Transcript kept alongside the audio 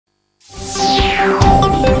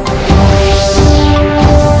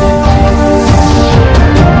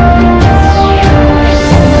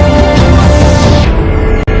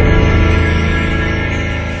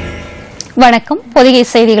வணக்கம். பொதிகை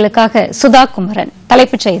செய்திகளுக்காக சுதா குமரன்.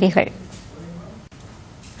 தலைப்புச் செய்திகள்.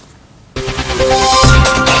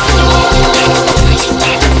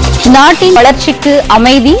 நாட்டின் வளர்ச்சிக்கு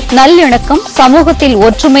அமைதி, நல்லிணக்கம், சமூகத்தில்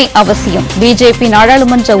ஒற்றுமை அவசியம். பிஜேபி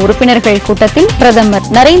நாடாளுமன்ற உறுப்பினர்கள் கூட்டத்தில் பிரதமர்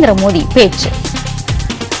நரேந்திர மோடி பேச்சு.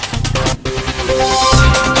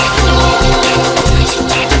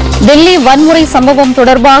 தில்லி வன்முறை சம்பவம்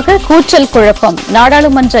தொடர்பாக கூச்சல் குழப்பம்.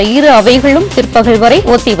 நாடாளுமன்ற இரு அவைகளும் பிற்பகல் வரை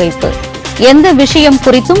ஒத்திவைப்பு. எந்த விஷயம்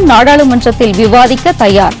குறித்தும் நாடாளுமன்றத்தில் விவாதிக்க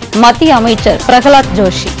தயார். மத்திய அமைச்சர் பிரகலாத்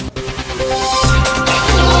ஜோஷி.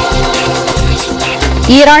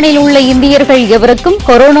 ஈரானில் உள்ள இந்தியர்கள் எவருக்கும்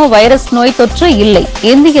கொரோனா வைரஸ் நோய் தொற்று இல்லை.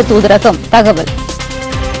 இந்திய தூதரகம் தகவல்.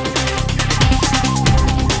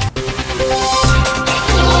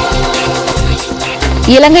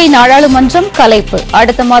 இலங்கை நாடாளுமன்றம் கலைப்பு.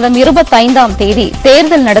 அடுத்த மாதம் 25ஆம் தேதி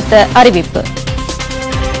தேர்தல் நடத்த அறிவிப்பு.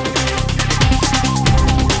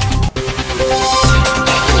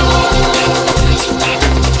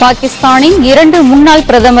 பாகிஸ்தானின் 2 முன்னாள்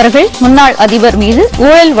பிரதமர்கள், முன்னாள் அதிபர் மீது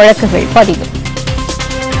ஊழல் வழக்குகள் பதிவு.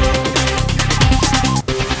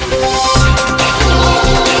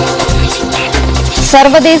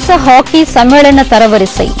 சர்வதேச ஹாக்கி சம்மேளன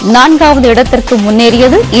தரவரிசை 4வது இடத்திற்கு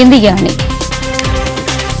முன்னேறியது இந்திய அணி.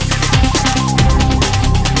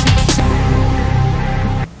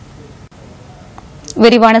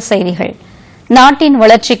 விரிவான செய்திகள். நாட்டின்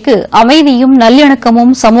வளர்ச்சிக்கு அமைதியும்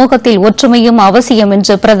நல்லிணக்கமும் சமூகத்தில் ஒற்றுமையும் அவசியம்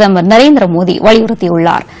என்று பிரதமர் நரேந்திர மோடி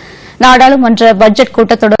வலியுறுத்தியுள்ளார். நாடாளுமன்ற பட்ஜெட்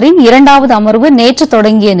கூட்டத்தொடரின் 2வது அமர்வு நேற்று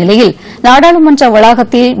தொடங்கிய நிலையில் நாடாளுமன்ற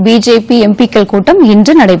வளாகத்தில் பிஜேபி எம்பிக்கள் கூட்டம்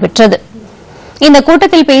இன்று நடைபெற்றது. இந்த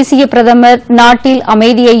கூட்டத்தில் பேசிய பிரதமர், நாட்டில்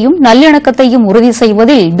அமைதியையும் நல்லிணக்கத்தையும் உறுதி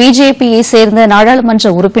செய்வதில் பிஜேபியை சேர்ந்த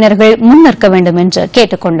நாடாளுமன்ற உறுப்பினர்கள் முன்னிற்க வேண்டும் என்று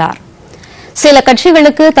கேட்டுக் கொண்டார். சில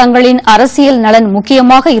கட்சிகளுக்கு தங்களின் அரசியல் நலன்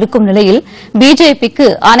முக்கியமாக இருக்கும் நிலையில் பிஜேபிக்கு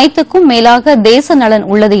அனைத்துக்கும் மேலாக தேச நலன்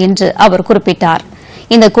உள்ளது என்று அவர் குறிப்பிட்டார்.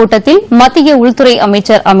 இந்த கூட்டத்தில் மத்திய உள்துறை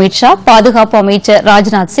அமைச்சர் அமித் ஷா, பாதுகாப்பு அமைச்சர்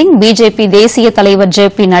ராஜ்நாத் சிங், பிஜேபி தேசிய தலைவர் ஜே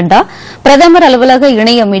பி நட்டா, பிரதமர் அலுவலக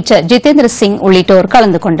இணையமைச்சர் ஜிதேந்திர சிங் உள்ளிட்டோர்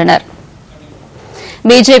கலந்து கொண்டனர்.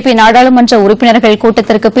 பிஜேபி நாடாளுமன்ற உறுப்பினர்கள்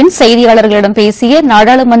கூட்டத்திற்கு பின் செய்தியாளர்களிடம் பேசிய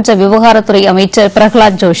நாடாளுமன்ற விவகாரத்துறை அமைச்சர்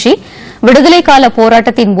பிரகலாத் ஜோஷி, விடுதலை கால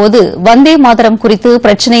போராட்டத்தின் போது வந்தே மாதரம் குறித்து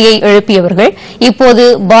பிரச்சினையை எழுப்பியவர்கள் இப்போது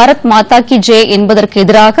பாரத் மாதா கி ஜெய் என்பதற்கு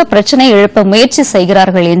எதிராக பிரச்சினை எழுப்ப முயற்சி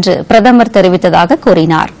செய்கிறார்கள் என்று பிரதமர் தெரிவித்ததாக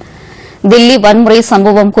கூறினார். தில்லி வன்முறை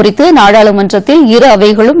சம்பவம் குறித்து நாடாளுமன்றத்தில் இரு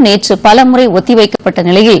அவைகளும் நேற்று பலமுறை ஒத்திவைக்கப்பட்ட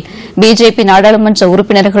நிலையில் பிஜேபி நாடாளுமன்ற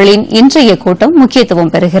உறுப்பினர்களின் இன்றைய கூட்டம்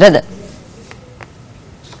முக்கியத்துவம் பெறுகிறது.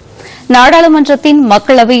 நாடாளுமன்றத்தின்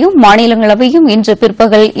மக்களவையும் மாநிலங்களவையும் இன்று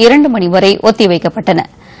பிற்பகல் 2 மணி வரை ஒத்திவைக்கப்பட்டன.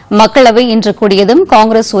 மக்களவை இன்று கூடியதும்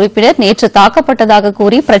காங்கிரஸ் உறுப்பினர் நேற்று தாக்கப்பட்டதாக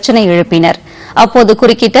கூறி பிரச்சினை எழுப்பினர். அப்போது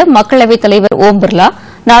குறுக்கிட்ட மக்களவைத் தலைவர் ஓம் பிர்லா,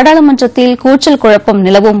 நாடாளுமன்றத்தில் கூச்சல் குழப்பம்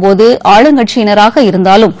நிலவும்போது ஆளுங்கட்சியினராக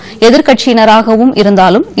இருந்தாலும் எதிர்க்கட்சியினராகவும்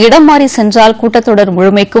இருந்தாலும் இடம் மாறி சென்றால் கூட்டத்தொடர்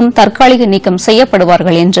முழுமைக்கும் தற்காலிக நீக்கம்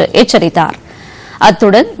செய்யப்படுவார்கள் என்று எச்சரித்தார்.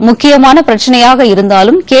 அத்துடன் முக்கியமான பிரச்சினையாக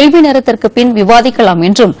இருந்தாலும் கேள்வி நேரத்திற்கு பின் விவாதிக்கலாம்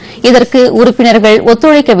என்றும் இதற்கு உறுப்பினர்கள்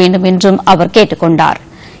ஒத்துழைக்க வேண்டும் என்றும் அவர் கேட்டுக் கொண்டார்.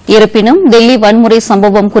 இருப்பினும் தில்லி வன்முறை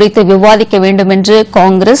சம்பவம் குறித்து விவாதிக்க வேண்டும் என்று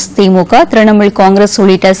காங்கிரஸ், திமுக, திரிணாமுல் காங்கிரஸ்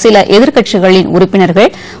உள்ளிட்ட சில எதிர்க்கட்சிகளின் உறுப்பினர்கள்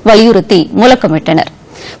வலியுறுத்தி முழக்கமிட்டனர்.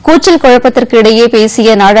 கூச்சல் குழப்பத்திற்கு இடையே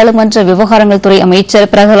பேசிய நாடாளுமன்ற விவகாரங்கள் துறை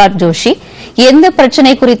அமைச்சர் பிரகலாத் ஜோஷி, எந்த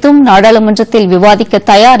பிரச்சினை குறித்தும் நாடாளுமன்றத்தில் விவாதிக்க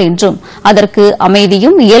தயார் என்றும் அதற்கு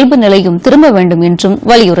அமைதியும் இயல்பு நிலையும் திரும்ப வேண்டும் என்றும்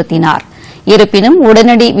வலியுறுத்தினார். இருப்பினும்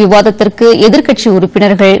உடனடி விவாதத்திற்கு எதிர்க்கட்சி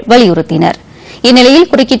உறுப்பினர்கள் வலியுறுத்தினர். இந்நிலையில்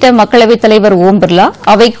குறுக்கிட்ட மக்களவைத் தலைவர் ஓம் பிர்லா,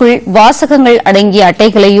 அவைக்குள் வாசகங்கள் அடங்கிய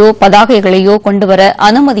அட்டைகளையோ பதாகைகளையோ கொண்டுவர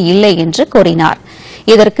அனுமதி இல்லை என்று கூறினார்.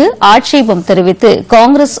 இதற்கு ஆட்சேபம் தெரிவித்து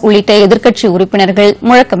காங்கிரஸ் உள்ளிட்ட எதிர்க்கட்சி உறுப்பினர்கள்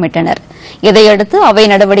முழக்கமிட்டனர். இதையடுத்து அவை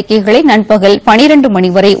நடவடிக்கைகளை நண்பகல் 12 மணி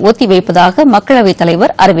வரை ஒத்திவைப்பதாக மக்களவைத்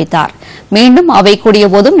தலைவர் அறிவித்தார். மீண்டும் அவை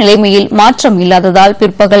கூடியபோதும் நிலைமையில் மாற்றம் இல்லாததால்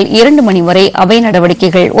பிற்பகல் 2 மணி வரை அவை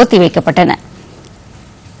நடவடிக்கைகள் ஒத்திவைக்கப்பட்டன.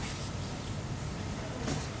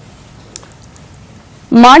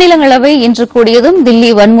 மாநிலங்களவை இன்று கூடியதும் தில்லி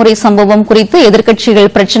வன்முறை சம்பவம் குறித்து எதிர்க்கட்சிகள்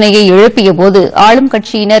பிரச்சினையை எழுப்பியபோது ஆளும்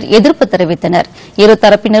கட்சியினர் எதிர்ப்பு தெரிவித்தனர்.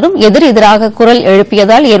 இருதரப்பினரும் எதிரெதிராக குரல்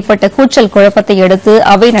எழுப்பியதால் ஏற்பட்ட கூச்சல் குழப்பத்தை அடுத்து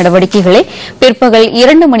அவை நடவடிக்கைகளை பிற்பகல்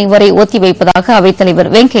 2 மணி வரை ஒத்திவைப்பதாக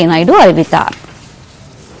அவைத்தலைவர் வெங்கையா நாயுடு அறிவித்தார்.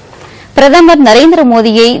 பிரதமர் நரேந்திர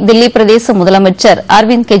மோடியை தில்லி பிரதேச முதலமைச்சர்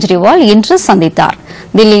அரவிந்த் கெஜ்ரிவால் இன்று சந்தித்தார்.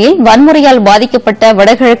 தில்லியில் வன்முறையால் பாதிக்கப்பட்ட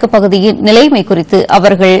வடகிழக்கு பகுதியின் நிலைமை குறித்து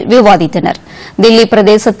அவர்கள் விவாதித்தனர். தில்லி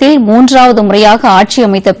பிரதேசத்தில் 3வது முறையாக ஆட்சி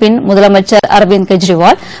அமைத்த பின் முதலமைச்சர் அரவிந்த்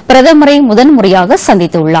கெஜ்ரிவால் பிரதமரை முதன்முறையாக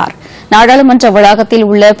சந்தித்துள்ளார். நாடாளுமன்ற வளாகத்தில்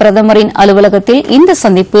உள்ள பிரதமரின் அலுவலகத்தில் இந்த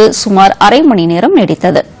சந்திப்பு சுமார் அரை மணி நேரம்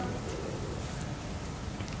நீடித்தது.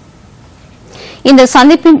 இந்த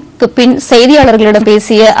சந்திப்பிற்கு பின் செய்தியாளர்களிடம்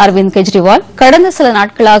பேசிய அரவிந்த் கெஜ்ரிவால் கடந்த சில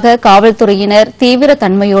நாட்களாக காவல்துறையினர் தீவிர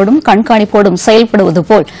தன்மையோடும் கண்காணிப்போடும் செயல்படுவது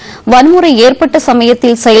போல் வன்முறை ஏற்பட்ட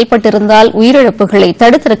சமயத்தில் செயல்பட்டிருந்தால் உயிரிழப்புகளை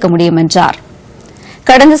தடுத்திருக்க முடியும் என்றார்.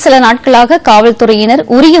 கடந்த சில நாட்களாக காவல்துறையினர்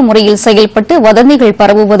உரிய முறையில் செயல்பட்டு வதந்திகள்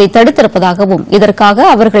பரவுவதை தடுத்திருப்பதாகவும் இதற்காக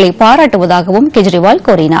அவர்களை பாராட்டுவதாகவும் கெஜ்ரிவால்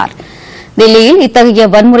கூறினார். தில்லியில் இத்தகைய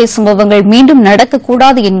வன்முறை சம்பவங்கள் மீண்டும்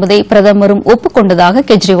நடக்கக்கூடாது என்பதை பிரதமரும் ஒப்புக் கொண்டதாக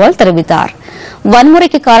கெஜ்ரிவால் தெரிவித்தார்.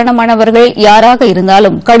 வன்முறைக்கு காரணமானவர்கள் யாராக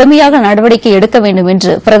இருந்தாலும் கடுமையாக நடவடிக்கை எடுக்க வேண்டும்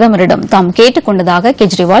என்று பிரதமரிடம் தாம் கேட்டுக் கொண்டதாக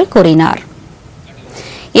கெஜ்ரிவால் கூறினார்.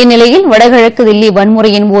 இந்நிலையில் வடகிழக்கு தில்லி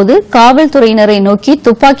வன்முறையின்போது காவல்துறையினரை நோக்கி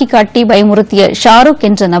துப்பாக்கி காட்டி பயமுறுத்திய ஷாருக்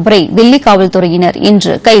என்ற நபரை தில்லி காவல்துறையினர்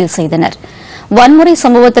இன்று கைது செய்தனர். வன்முறை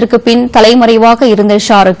சம்பவத்திற்கு பின் தலைமறைவாக இருந்த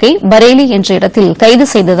ஷாருக்கை பரேலி என்ற இடத்தில் கைது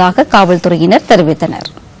செய்ததாக காவல்துறையினர் தெரிவித்தனர்.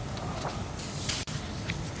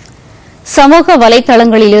 சமூக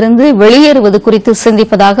வலைதளங்களிலிருந்து வெளியேறுவது குறித்து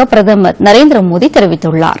சிந்திப்பதாக பிரதமர் நரேந்திர மோடி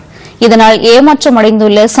தெரிவித்துள்ளார். இதனால்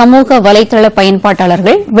ஏமாற்றமடைந்துள்ள சமூக வலைதள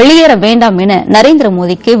பயன்பாட்டாளர்கள் வெளியேற வேண்டாம் என நரேந்திர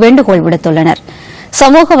மோடிக்கு வேண்டுகோள் விடுத்துள்ளனர்.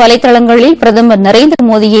 சமூக வலைதளங்களில் பிரதமர் நரேந்திர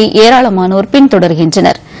மோடியை ஏராளமானோர்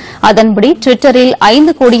பின்தொடர்கின்றனர். அதன்படி டுவிட்டரில்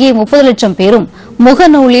 5 கோடியே 30 லட்சம் பேரும்,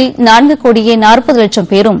 முகநூலில் 4 கோடியே 40 லட்சம்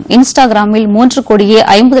பேரும், இன்ஸ்டாகிராமில் 3 கோடியே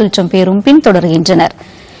 50 லட்சம் பேரும் பின்தொடர்கின்றனர்.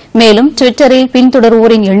 மேலும் டுவிட்டரில்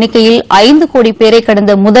பின்தொடர்வோரின் எண்ணிக்கையில் 5 கோடி பேரை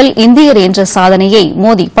கடந்த முதல் இந்தியர் என்ற சாதனையை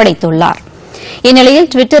மோடி படைத்துள்ளார். இந்நிலையில்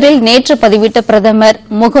டுவிட்டரில் நேற்று பதிவிட்ட பிரதமர்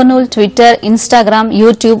முகநூல், டுவிட்டர், இன்ஸ்டாகிராம், யூ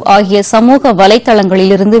டியூப் ஆகிய சமூக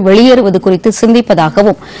வலைதளங்களிலிருந்து வெளியேறுவது குறித்து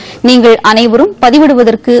சிந்திப்பதாகவும் நீங்கள் அனைவரும்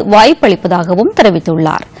பதிவிடுவதற்கு வாய்ப்பளிப்பதாகவும்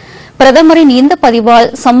தெரிவித்துள்ளார். பிரதமரின் இந்த பதிவால்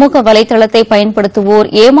சமூக வலைதளத்தை பயன்படுத்துவோர்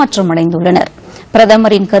ஏமாற்றமடைந்துள்ளனர்.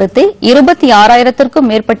 பிரதமரின் கருத்தை 26,000க்கும்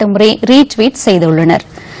மேற்பட்ட முறை ரீட்வீட் செய்துள்ளனர்.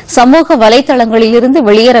 சமூக வலைதளங்களிலிருந்து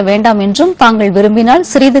வெளியேற வேண்டாம் என்றும் தாங்கள் விரும்பினால்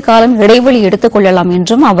சிறிது காலம் இடைவெளி எடுத்துக் கொள்ளலாம்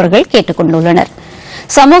என்றும் அவர்கள் கேட்டுக் கொண்டுள்ளனர்.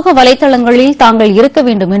 சமூக வலைதளங்களில் தாங்கள் இருக்க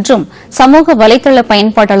வேண்டும் என்றும் சமூக வலைதள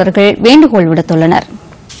பயன்பாட்டாளர்கள் வேண்டுகோள் விடுத்துள்ளனர்.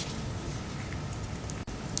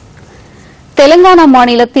 தெலங்கானா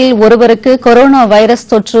மாநிலத்தில் ஒருவருக்கு கொரோனா வைரஸ்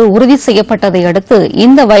தொற்று உறுதி செய்யப்பட்டதை அடுத்து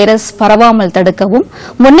இந்த வைரஸ் பரவாமல் தடுக்கவும்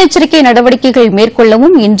முன்னெச்சரிக்கை நடவடிக்கைகள்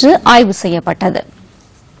மேற்கொள்ளவும் இன்று ஆய்வு செய்யப்பட்டது.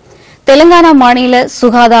 தெலங்கானா மாநில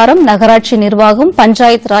சுகாதாரம், நகராட்சி நிர்வாகம்,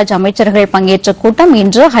 பஞ்சாயத் ராஜ் அமைச்சர்கள் பங்கேற்ற கூட்டம்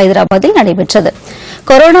இன்று ஹைதராபாத்தில் நடைபெற்றது.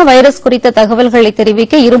 கொரோனா வைரஸ் குறித்த தகவல்களை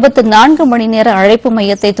தெரிவிக்க 24 மணி நேர அழைப்பு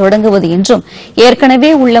மையத்தை தொடங்குவது என்றும்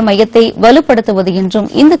ஏற்கனவே உள்ள மையத்தை வலுப்படுத்துவது என்றும்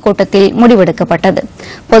இந்த கூட்டத்தில் முடிவெடுக்கப்பட்டது.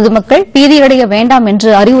 பொதுமக்கள் பீதியடைய வேண்டாம்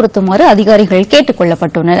என்று அறிவுறுத்துமாறு அதிகாரிகள் கேட்டுக்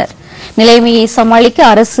கொள்ளப்பட்டுள்ளனர். நிலைமையை சமாளிக்க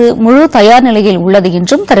அரசு முழு தயார் நிலையில் உள்ளது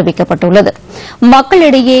என்றும் தெரிவிக்கப்பட்டுள்ளது.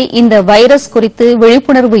 மக்களிடையே இந்த வைரஸ் குறித்து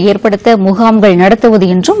விழிப்புணர்வு ஏற்படுத்த முகாம்கள் நடத்துவது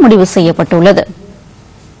என்றும் முடிவு செய்யப்பட்டுள்ளது.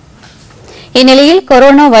 இந்நிலையில்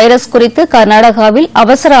கொரோனா வைரஸ் குறித்து கர்நாடகாவில்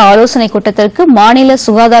அவசர ஆலோசனைக் கூட்டத்திற்கு மாநில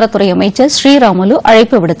சுகாதாரத்துறை அமைச்சர் ஸ்ரீராமுலு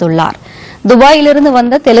அழைப்பு விடுத்துள்ளார். துபாயிலிருந்து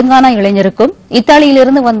வந்த தெலுங்கானா இளைஞருக்கும்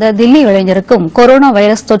இத்தாலியிலிருந்து வந்த தில்லி இளைஞருக்கும் கொரோனா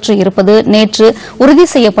வைரஸ் தொற்று இருப்பது நேற்று உறுதி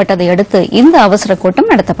செய்யப்பட்டதை அடுத்து இந்த அவசர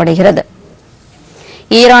கூட்டம் நடத்தப்படுகிறது.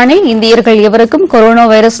 ஈரானில் இந்தியர்கள் எவருக்கும் கொரோனா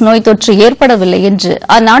வைரஸ் நோய் தொற்று ஏற்படவில்லை என்று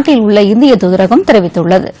அந்நாட்டில் உள்ள இந்திய தூதரகம்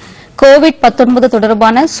தெரிவித்துள்ளது. கோவிட்-19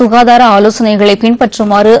 தொடர்பான சுகாதார ஆலோசனைகளை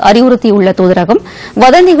பின்பற்றுமாறு அறிவுறுத்தியுள்ள தூதரகம்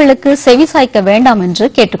வதந்திகளுக்கு செவிசாய்க்க வேண்டாம் என்று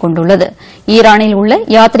கேட்டுக் கொண்டுள்ளது. ஈரானில் உள்ள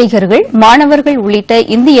யாத்ரீகர்கள், மாணவர்கள் உள்ளிட்ட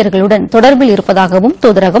இந்தியர்களுடன் தொடர்பில் இருப்பதாகவும்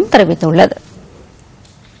தூதரகம் தெரிவித்துள்ளது.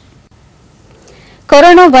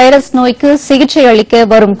 கொரோனா வைரஸ் நோய்க்கு சிகிச்சை அளிக்க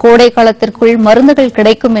வரும் கோடை காலத்திற்குள் மருந்துகள்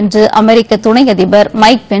கிடைக்கும் என்று அமெரிக்க துணை அதிபர்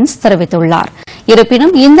மைக் பென்ஸ் தெரிவித்துள்ளார்.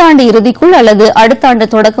 இருப்பினும் இந்த ஆண்டு இறுதிக்குள் அல்லது அடுத்த ஆண்டு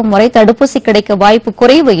தொடக்கம் வரை தடுப்பூசி கிடைக்க வாய்ப்பு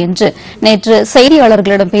குறைவு என்று நேற்று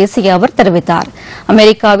செய்தியாளர்களிடம் பேசிய அவர் தெரிவித்தார்.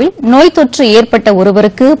 அமெரிக்காவில் நோய் தொற்று ஏற்பட்ட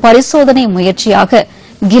ஒருவருக்கு பரிசோதனை முயற்சியாக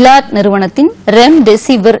கிலாட் நிறுவனத்தின்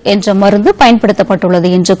ரெம்டெசிவிர் என்ற மருந்து பயன்படுத்தப்பட்டுள்ளது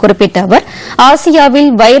என்று குறிப்பிட்ட அவர்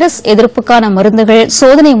ஆசியாவில் வைரஸ் எதிர்ப்புக்கான மருந்துகள்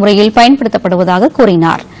சோதனை முறையில் பயன்படுத்தப்படுவதாக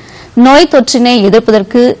கூறினார். நோய் தொற்றினை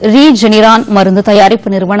எதிர்ப்பதற்கு ரீஜெனிரான் மருந்து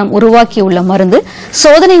தயாரிப்பு நிறுவனம் உருவாக்கியுள்ள மருந்து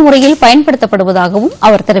சோதனை முறையில் பயன்படுத்தப்படுவதாகவும்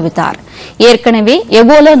அவர் தெரிவித்தார். ஏற்கனவே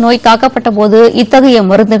எபோலா நோய் தாக்கப்பட்டபோது இத்தகைய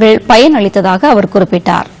மருந்துகள் பயனளித்ததாக அவர்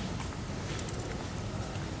குறிப்பிட்டார்.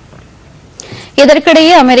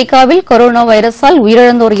 இதற்கிடையே அமெரிக்காவில் கொரோனா வைரஸால்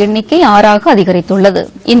உயிரிழந்தோர் எண்ணிக்கை 6ஆக அதிகரித்துள்ளது.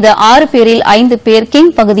 இந்த 6 பேரில் 5 பேர் கிங்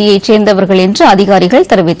பகுதியைச் சேர்ந்தவர்கள் என்று அதிகாரிகள்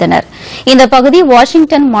தெரிவித்தனர். இந்த பகுதி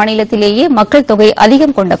வாஷிங்டன் மாநிலத்திலேயே மக்கள் தொகை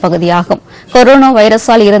அதிகம் கொண்ட பகுதியாகும். கொரோனா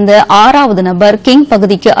வைரஸால் இறந்த 6வது நபர் கிங்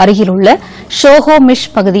பகுதிக்கு அருகிலுள்ள ஷோஹோமிஷ்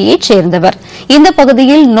பகுதியைச் சேர்ந்தவர். இந்த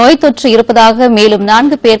பகுதியில் நோய் தொற்று இருப்பதாக மேலும்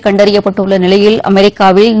 4 பேர் கண்டறியப்பட்டுள்ள நிலையில்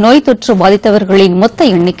அமெரிக்காவில் நோய் தொற்று பாதித்தவர்களின்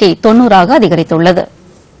மொத்த எண்ணிக்கை 90ஆக அதிகரித்துள்ளது.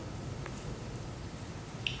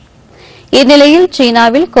 இந்நிலையில்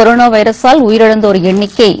சீனாவில் கொரோனா வைரஸால் உயிரிழந்தோர்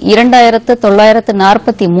எண்ணிக்கை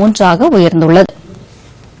 2943 உயர்ந்துள்ளது.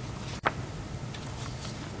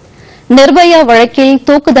 நிர்பயா வழக்கில்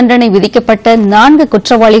தூக்கு தண்டனை விதிக்கப்பட்ட 4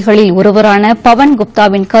 குற்றவாளிகளில் ஒருவரான பவன்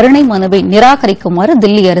குப்தாவின் கருணை மனுவை நிராகரிக்குமாறு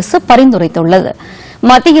தில்லி அரசு பரிந்துரைத்துள்ளது.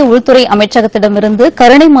 மத்திய உள்துறை அமைச்சகத்திடமிருந்து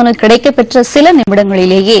கருணை மனு கிடைக்கப்பெற்ற சில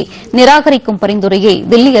நிமிடங்களிலேயே நிராகரிக்கும் பரிந்துரையை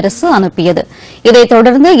தில்லி அரசு அனுப்பியது. இதைத்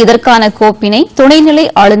தொடர்ந்து இதற்கான கோப்பினை துணைநிலை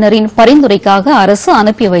ஆளுநரின் பரிந்துரைக்காக அரசு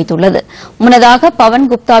அனுப்பி வைத்துள்ளது. முன்னதாக பவன்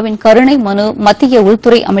குப்தாவின் கருணை மனு மத்திய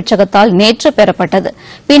உள்துறை அமைச்சகத்தால் நேற்று பெறப்பட்டது.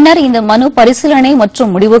 பின்னர் இந்த மனு பரிசீலனை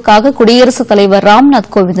மற்றும் முடிவுக்காக குடியரசுத் தலைவர்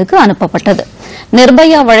ராம்நாத் கோவிந்துக்கு அனுப்பப்பட்டது.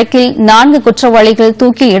 நிர்பயா வழக்கில் 4 குற்றவாளிகள்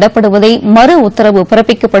தூக்கில் இடப்படுவதை மறு உத்தரவு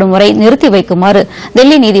பிறப்பிக்கப்படும் வரை நிறுத்தி வைக்குமாறு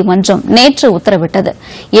தில்லி நீதிமன்றம் நேற்று உத்தரவிட்டது.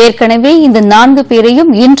 ஏற்கனவே இந்த 4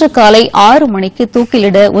 பேரையும் இன்று காலை 6 மணிக்கு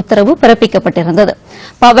தூக்கிலிட உத்தரவு பிறப்பிக்கப்பட்டிருந்தது.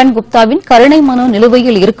 பவன் குப்தாவின் கருணை மனு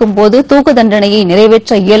நிலுவையில் இருக்கும்போது தூக்கு தண்டனையை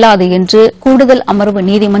நிறைவேற்ற இயலாது என்று கூடுதல் அமர்வு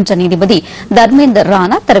நீதிமன்ற நீதிபதி தர்மேந்தர்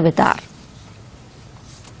ராணா தெரிவித்தார்.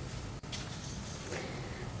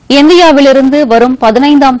 இந்தியாவிலிருந்து வரும்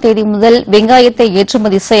 15ஆம் தேதி முதல் வெங்காயத்தை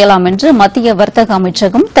ஏற்றுமதி செய்யலாம் என்று மத்திய வர்த்தக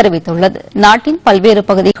அமைச்சகம் தெரிவித்துள்ளது. நாட்டின் பல்வேறு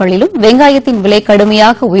பகுதிகளிலும் வெங்காயத்தின் விலை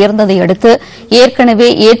கடுமையாக உயர்ந்ததை அடுத்து ஏற்கனவே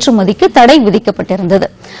ஏற்றுமதிக்கு தடை விதிக்கப்பட்டிருந்தது.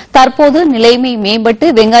 தற்போது நிலைமை மேம்பட்டு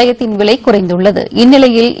வெங்காயத்தின் விலை குறைந்துள்ளது.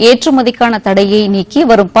 இந்நிலையில் ஏற்றுமதிக்கான தடையை நீக்கி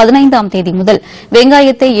வரும் 15ஆம் தேதி முதல்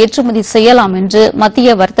வெங்காயத்தை ஏற்றுமதி செய்யலாம் என்று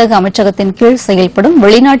மத்திய வர்த்தக அமைச்சகத்தின் கீழ் செயல்படும்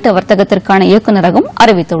வெளிநாட்டு வர்த்தகத்திற்கான இயக்குநரகம்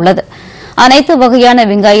அறிவித்துள்ளது. அனைத்து வகையான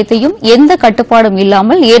வெங்காயத்தையும் எந்த கட்டுப்பாடும்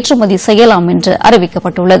இல்லாமல் ஏற்றுமதி செய்யலாம் என்று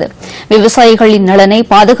அறிவிக்கப்பட்டுள்ளது. விவசாயிகளின் நலனை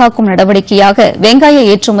பாதுகாக்கும் நடவடிக்கையாக வெங்காய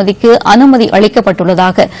ஏற்றுமதிக்கு அனுமதி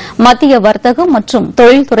அளிக்கப்பட்டுள்ளதாக மத்திய வர்த்தகம் மற்றும்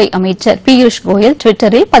தொழில்துறை அமைச்சர் பியூஷ் கோயல்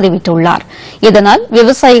டுவிட்டரில் பதிவிட்டுள்ளார். இதனால்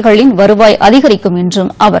விவசாயிகளின் வருவாய் அதிகரிக்கும்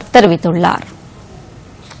என்றும் அவர் தெரிவித்துள்ளார்.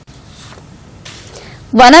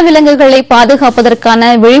 வனவிலங்குகளை பாதுகாப்பதற்கான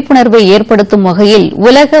விழிப்புணர்வை ஏற்படுத்தும் வகையில்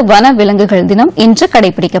உலக வனவிலங்குகள் தினம் இன்று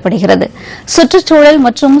கடைபிடிக்கப்படுகிறது. சுற்றுச்சூழல்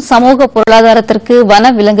மற்றும் சமூக பொருளாதாரத்திற்கு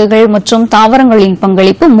வனவிலங்குகள் மற்றும் தாவரங்களின்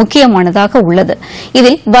பங்களிப்பு முக்கியமானதாக உள்ளது.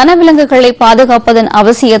 இதில் வனவிலங்குகளை பாதுகாப்பதன்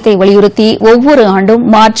அவசியத்தை வலியுறுத்தி ஒவ்வொரு ஆண்டும்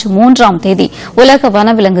மார்ச் 3ஆம் தேதி உலக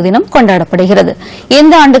வனவிலங்கு தினம் கொண்டாடப்படுகிறது.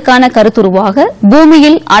 இந்த ஆண்டுக்கான கருத்துருவாக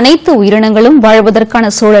பூமியில் அனைத்து உயிரினங்களும்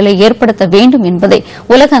வாழ்வதற்கான சூழலை ஏற்படுத்த வேண்டும் என்பதை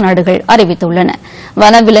உலக நாடுகள் அறிவித்துள்ளன.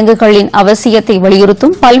 வனவிலங்குகளின் அவசியத்தை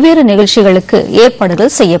வலியுறுத்தும் பல்வேறு நிகழ்ச்சிகளுக்கு ஏற்பாடுகள்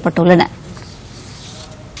செய்யப்பட்டுள்ளன.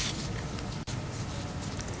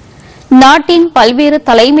 நாட்டின் பல்வேறு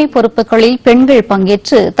தலைமை பொறுப்புகளில் பெண்கள்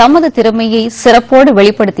பங்கேற்று தமது திறமையை சிறப்போடு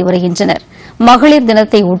வெளிப்படுத்தி வருகின்றனர். மகளிர்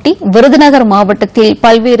தினத்தை ஒட்டி விருதுநகர் மாவட்டத்தில்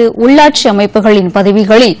பல்வேறு உள்ளாட்சி அமைப்புகளின்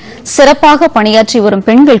பதவிகளில் சிறப்பாக பணியாற்றி வரும்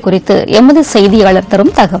பெண்கள் குறித்து எமது செய்தியாளர்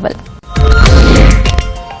தரும் தகவல்.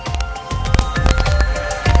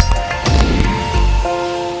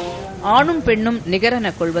 ஆணும் பெண்ணும் நிகரென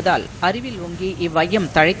கொள்வதால் அறிவில் ஓங்கி இவ்வையம்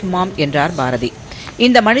தழைக்குமாம் என்றார் பாரதி.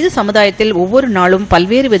 இந்த மனித சமுதாயத்தில் ஒவ்வொரு நாளும்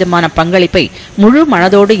பல்வேறு விதமான பங்களிப்பை முழு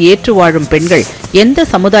மனதோடு ஏற்று வாழும் பெண்கள் எந்த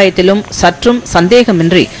சமுதாயத்திலும் சற்றும்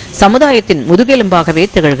சந்தேகமின்றி சமுதாயத்தின் முதுகெலும்பாகவே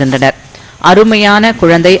திகழ்கின்றனர். அருமையான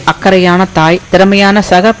குழந்தை, அக்கறையான தாய், திறமையான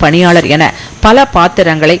சக பணியாளர் என பல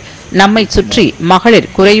பாத்திரங்களை நம்மை சுற்றி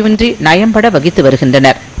மகளிர் குறைவின்றி நயம்பட வகித்து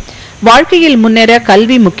வருகின்றனர். வாழ்க்கையில் முன்னேற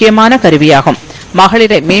கல்வி முக்கியமான கருவியாகும்.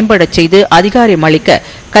 மகளிரை மேம்படச் செய்து அதிகாரம் அளிக்க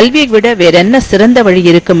கல்வியை விட வேறென்ன சிறந்த வழி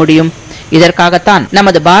இருக்க முடியும்? இதற்காகத்தான்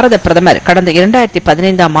நமது பாரத பிரதமர் கடந்த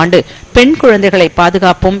 2015ஆம் ஆண்டு பெண் குழந்தைகளை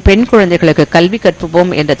பாதுகாப்போம், பெண் குழந்தைகளுக்கு கல்வி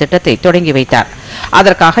கற்போம் என்ற திட்டத்தை தொடங்கி வைத்தார்.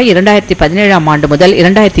 அதற்காக 2017ஆம் ஆண்டு முதல்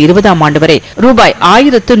 2020ஆம் ஆண்டு வரை ரூபாய்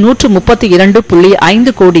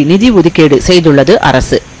 1132.5 கோடி நிதி ஒதுக்கீடு செய்துள்ளது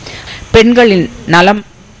அரசு. பெண்களின் நலம்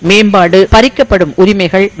மேம்பாடு, பறிக்கப்படும்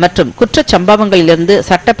உரிமைகள் மற்றும் குற்றச் சம்பவங்களிலிருந்து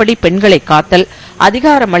சட்டப்படி பெண்களை காத்தல்,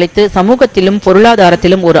 அதிகாரம் அளித்து சமூகத்திலும்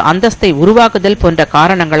பொருளாதாரத்திலும் ஒரு அந்தஸ்தை உருவாக்குதல் போன்ற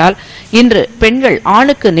காரணங்களால் இன்று பெண்கள்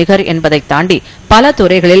ஆணுக்கு நிகர் என்பதை தாண்டி பல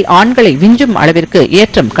துறைகளில் ஆண்களை விஞ்சும் அளவிற்கு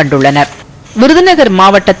ஏற்றம் கண்டுள்ளனர். விருதுநகர்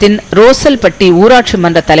மாவட்டத்தின் ரோசல்பட்டி ஊராட்சி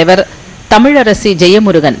மன்ற தலைவர் தமிழரசி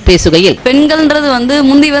ஜெயமுருகன் பேசுகையில், பெண்கள்ன்றது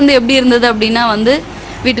முந்தி எப்படி இருந்தது அப்படின்னா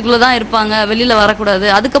வீட்டுக்குள்ள தான் இருப்பாங்க, வெளியில வரக்கூடாது.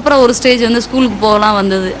 அதுக்கப்புறம் ஒரு ஸ்டேஜ் ஸ்கூலுக்கு போகலாம்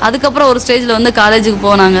வந்தது. அதுக்கப்புறம் ஒரு ஸ்டேஜ்ல காலேஜுக்கு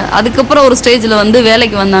போனாங்க. அதுக்கப்புறம் ஒரு ஸ்டேஜ்ல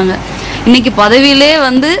வேலைக்கு வந்தாங்க. இன்னைக்கு பதவியிலே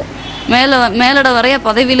மேலட வரைய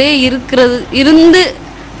பதவியிலே இருந்து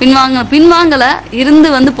பின்வாங்கல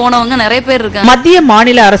இருந்து போனவங்க நிறைய பேர் இருக்காங்க. மத்திய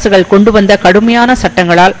மாநில அரசுகள் கொண்டு வந்த கடுமையான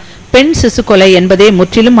சட்டங்களால் பெண் சிசு கொலை என்பதே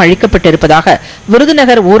முற்றிலும் அழிக்கப்பட்டிருப்பதாக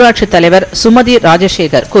விருதுநகர் ஊராட்சி தலைவர் சுமதி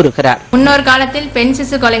ராஜசேகர் கூறுகிறார். முன்னொரு காலத்தில் பெண்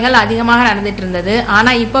சிசு கொலைகள் அதிகமாக நடந்துட்டு இருந்தது.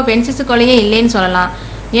 ஆனா இப்போ பெண் சிசு கொலையே இல்லைன்னு சொல்லலாம்.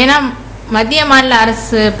 ஏன்னா மத்திய மாநில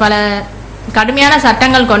அரசு பல கடுமையான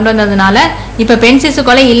சட்டங்கள் கொண்டு வந்ததுனால இப்ப பெண் சிசு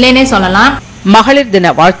கொலை இல்லைன்னே சொல்லலாம். மகளிர்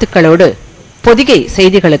தின வாழ்த்துக்களோடு பொதிகை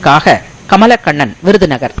செய்திகளுக்காக கமலக்கண்ணன்,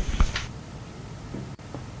 விருதுநகர்.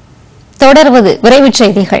 தொடர்வது விரைவுச்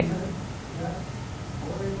செய்திகள்.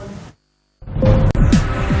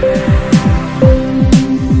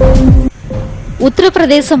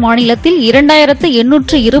 உத்தரப்பிரதேச மாநிலத்தில்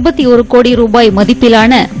 2821 கோடி ரூபாய்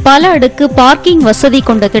மதிப்பிலான பல அடுக்கு பார்க்கிங் வசதி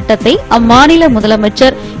கொண்ட திட்டத்தை அம்மாநில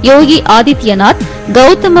முதலமைச்சர் யோகி ஆதித்யநாத்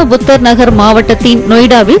கௌதம புத்தர் நகர் மாவட்டத்தின்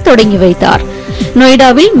நொய்டாவில் தொடங்கி வைத்தார்.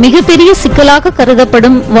 நொய்டாவில் மிகப்பெரிய சிக்கலாக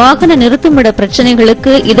கருதப்படும் வாகன நிறுத்துமிட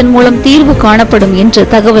பிரச்சினைகளுக்கு இதன் மூலம் தீர்வு காணப்படும் என்று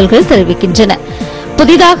தகவல்கள் தெரிவிக்கின்றன.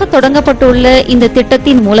 புதிதாக தொடங்கப்பட்டுள்ள இந்த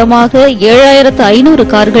திட்டத்தின் மூலமாக 7500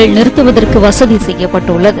 கார்கள் நிறுத்துவதற்கு வசதி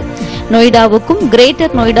செய்யப்பட்டுள்ளது. நொய்டாவுக்கும்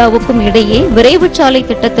கிரேட்டர் நொய்டாவுக்கும் இடையே விரைவுச் சாலை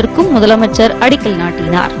திட்டத்திற்கும் முதலமைச்சர் அடிக்கல்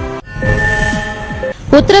நாட்டினார்.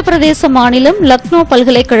 உத்தரப்பிரதேச மாநிலம் லக்னோ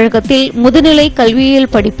பல்கலைக்கழகத்தில் முதுநிலை கல்வியியல்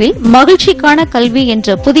படிப்பில் மகிழ்ச்சிக்கான கல்வி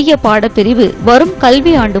என்ற புதிய பாடப்பிரிவு வரும்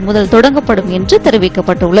கல்வி ஆண்டு முதல் தொடங்கப்படும் என்று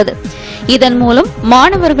தெரிவிக்கப்பட்டுள்ளது. இதன் மூலம்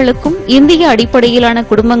மாணவர்களுக்கும் இந்திய அடிப்படையிலான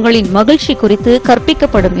குடும்பங்களின் மகிழ்ச்சி குறித்து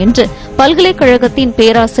கற்பிக்கப்படும் என்று பல்கலைக்கழகத்தின்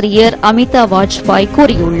பேராசிரியர் அமிதா வாஜ்பாய்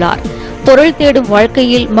கூறியுள்ளார். பொருள் தேடும்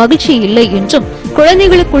வாழ்க்கையில் மகிழ்ச்சி இல்லை என்றும்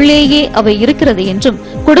குழந்தைகளுக்குள்ளேயே அவை இருக்கிறது என்றும்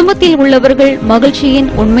குடும்பத்தில் உள்ளவர்கள் மகிழ்ச்சியின்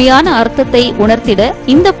உண்மையான அர்த்தத்தை உணர்த்திட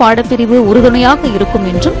இந்த பாடப்பிரிவு உறுதுணையாக இருக்கும்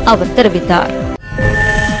என்றும் அவர் தெரிவித்தார்.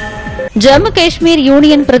 ஜம்மு காஷ்மீர்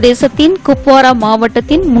யூனியன் பிரதேசத்தின் குப்வாரா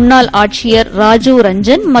மாவட்டத்தின் முன்னாள் ஆட்சியர் ராஜு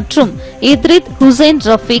ரஞ்சன் மற்றும் இத்ரித் ஹுசைன்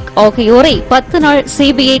ரஃபீக் ஆகியோரை 10 நாள்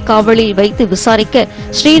சிபிஐ காவலில் வைத்து விசாரிக்க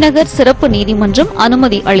ஸ்ரீநகர் சிறப்பு நீதிமன்றம்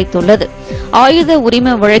அனுமதி அளித்துள்ளது. ஆயுத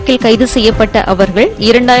உரிம வழக்கில் கைது செய்யப்பட்ட அவர்கள்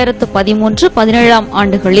 2013-17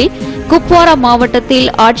 ஆண்டுகளில் குப்வாரா மாவட்டத்தில்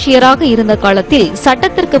ஆட்சியராக இருந்த காலத்தில்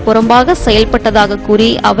சட்டத்திற்கு புறம்பாக செயல்பட்டதாக கூறி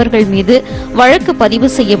அவர்கள் மீது வழக்கு பதிவு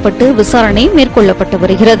செய்யப்பட்டு விசாரணை மேற்கொள்ளப்பட்டு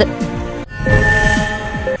வருகிறது.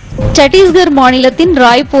 சத்தீஸ்கர் மாநிலத்தின்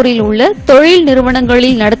ராய்ப்பூரில் உள்ள தொழில்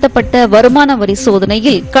நிறுவனங்களில் நடத்தப்பட்ட வருமான வரி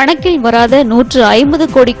சோதனையில் கணக்கில் வராத 150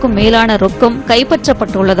 கோடிக்கும் மேலான ரொக்கம்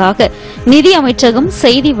கைப்பற்றப்பட்டுள்ளதாக நிதி அமைச்சகம்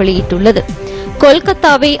செய்தி வெளியிட்டுள்ளது.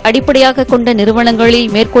 கொல்கத்தாவை அடிப்படையாக கொண்ட நிறுவனங்களில்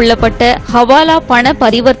மேற்கொள்ளப்பட்ட ஹவாலா பண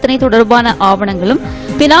பரிவர்த்தனை தொடர்பான ஆவணங்களும்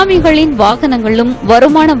பினாமிகளின் வாகனங்களும்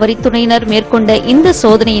வருமான வரித்துறையினர் மேற்கொண்ட இந்த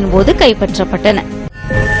சோதனையின் போது கைப்பற்றப்பட்டன.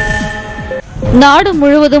 நாடு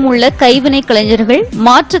முழுவதும் உள்ள கைவினை கலைஞர்கள்,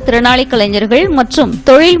 மாற்றுத்திறனாளி கலைஞர்கள் மற்றும்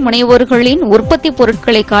தொழில் முனைவோர்களின் உற்பத்தி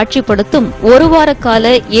பொருட்களை காட்சிப்படுத்தும் ஒருவார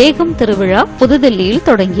கால ஏகம் திருவிழா புதுதில்லியில்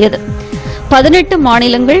தொடங்கியது. 18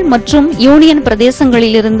 மாநிலங்கள் மற்றும் யூனியன்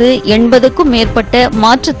பிரதேசங்களிலிருந்து 80க்கும் மேற்பட்ட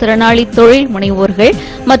மாற்றுத்திறனாளி தொழில் முனைவோர்கள்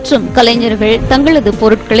மற்றும் கலைஞர்கள் தங்களது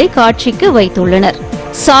பொருட்களை காட்சிக்கு வைத்துள்ளனர்.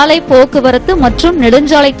 சாலை போக்குவரத்து மற்றும்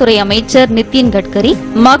நெடுஞ்சாலைத்துறை அமைச்சர் நிதின் கட்கரி,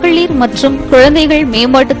 மகளிர் மற்றும் குழந்தைகள்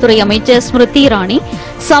மேம்பாட்டுத்துறை அமைச்சர் ஸ்மிருதி இரானி,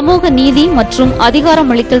 சமூக நீதி மற்றும்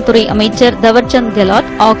அதிகாரமளித்தல் துறை அமைச்சர் தவர்சந்த்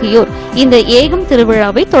கெலாட் ஆகியோர் இந்த ஏகம்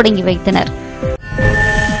திருவிழாவை தொடங்கி வைத்தனர்.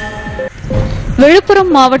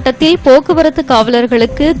 விழுப்புரம் மாவட்டத்தில் போக்குவரத்து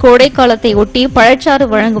காவலர்களுக்கு கோடைக்காலத்தை ஒட்டி பழச்சாறு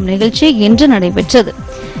வழங்கும் நிகழ்ச்சி இன்று நடைபெற்றது.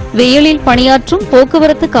 வெயிலில் பணியாற்றும்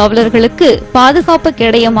போக்குவரத்து காவலர்களுக்கு பாதுகாப்பு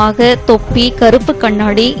கேடயமாக தொப்பி, கருப்பு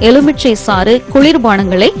கண்ணாடி, எலுமிச்சை சாறு,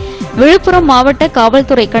 குளிர்பானங்களை விழுப்புரம் மாவட்ட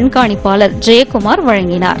காவல்துறை கண்காணிப்பாளர் ஜெயக்குமார்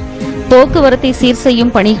வழங்கினார். போக்குவரத்தை சீர்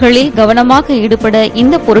செய்யும் பணிகளில் கவனமாக ஈடுபட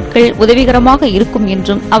இந்த பொருட்கள் உதவிகரமாக இருக்கும்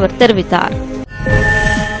என்றும் அவர் தெரிவித்தார்.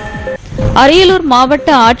 அரியலூர் மாவட்ட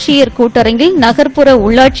ஆட்சியர் கூட்டரங்கில் நகர்ப்புற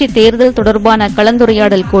உள்ளாட்சி தேர்தல் தொடர்பான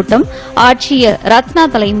கலந்துரையாடல் கூட்டம் ஆட்சியர் ரத்னா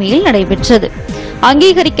தலைமையில் நடைபெற்றது.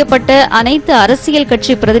 அங்கீகரிக்கப்பட்ட அனைத்து அரசியல்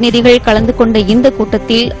கட்சி பிரதிநிதிகள் கலந்து கொண்ட இந்த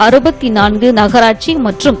கூட்டத்தில் 64 நகராட்சி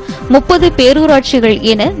மற்றும் 30 பேரூராட்சிகள்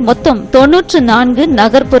என மொத்தம் 94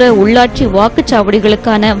 நகர்ப்புற உள்ளாட்சி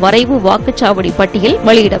வாக்குச்சாவடிகளுக்கான வரைவு வாக்குச்சாவடி பட்டியல்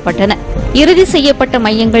வெளியிடப்பட்டன. இறுதி செய்யப்பட்ட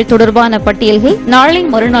மையங்கள் தொடர்பான பட்டியல்கள் நாளை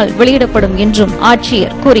மறுநாள் வெளியிடப்படும் என்றும்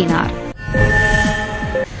ஆட்சியர் கூறினார்.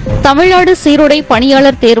 தமிழ்நாடு சீருடை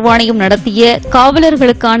பணியாளர் தேர்வாணையம் நடத்திய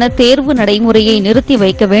காவலர்களுக்கான தேர்வு நடைமுறையை நிறுத்தி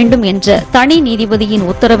வைக்க வேண்டும் என்ற தனி நீதிபதியின்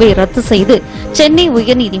உத்தரவை ரத்து செய்து சென்னை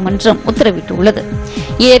உயர்நீதிமன்றம் உத்தரவிட்டுள்ளது.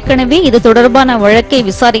 ஏற்கனவே இது தொடர்பான வழக்கை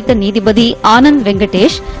விசாரித்த நீதிபதி ஆனந்த்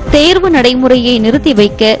வெங்கடேஷ் தேர்வு நடைமுறையை நிறுத்தி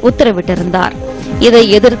வைக்க உத்தரவிட்டிருந்தார். இதை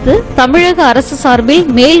எதிர்த்து தமிழக அரசு சார்பில்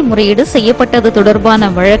மேல்முறையீடு செய்யப்பட்டது தொடர்பான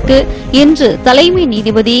வழக்கு இன்று தலைமை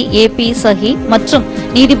நீதிபதி ஏ.பி. சஹி மற்றும்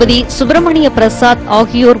நீதிபதி சுப்பிரமணிய பிரசாத்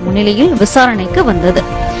ஆகியோர் முன்னிலையில் விசாரணைக்கு வந்தது.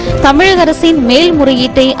 தமிழக அரசின்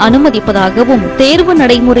மேல்முறையீட்டை அனுமதிப்பதாகவும் தேர்வு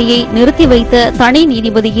நடைமுறையை நிறுத்தி வைத்த தனி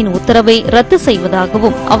நீதிபதியின் உத்தரவை ரத்து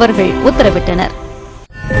செய்வதாகவும் அவர்கள் உத்தரவிட்டனர்.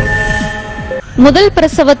 முதல்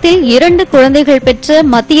பிரசவத்தில் 2 குழந்தைகள் பெற்ற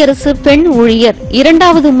மத்திய அரசு பெண் ஊழியர்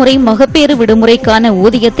 2வது முறை மகப்பேறு விடுமுறைக்கான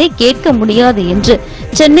ஊதியத்தை கேட்க முடியாது என்று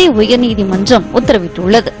சென்னை உயர்நீதிமன்றம்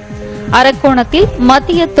உத்தரவிட்டுள்ளது. அரக்கோணத்தில்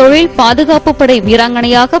மத்திய தொழில் பாதுகாப்பு படை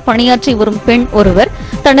வீராங்கனையாக பணியாற்றி வரும் பெண் ஒருவர்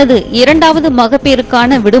தனது 2வது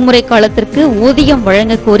மகப்பேறுக்கான விடுமுறை காலத்திற்கு ஊதியம்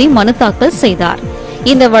வழங்கக் கோரி மனு தாக்கல் செய்தார்.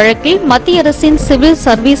 இந்த வழக்கில் மத்திய அரசின் சிவில்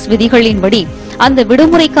சர்வீஸ் விதிகளின்படி அந்த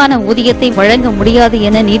விடுமுறைக்கான ஊதியத்தை வழங்க முடியாது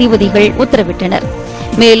என நீதிபதிகள் உத்தரவிட்டனர்.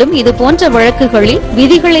 மேலும் இதுபோன்ற வழக்குகளில்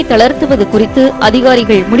விதிகளை தளர்த்துவது குறித்து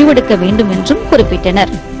அதிகாரிகள் முடிவெடுக்க வேண்டும் என்றும்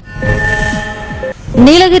குறிப்பிட்டனர்.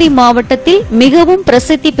 நீலகிரி மாவட்டத்தில் மிகவும்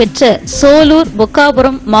பிரசித்தி பெற்ற சோலூர்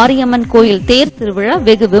பொக்காபுரம் மாரியம்மன் கோயில் தேர் திருவிழா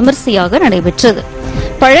வெகு விமரிசையாக நடைபெற்றது.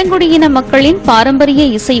 பழங்குடியின மக்களின் பாரம்பரிய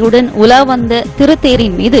இசையுடன் உலா வந்த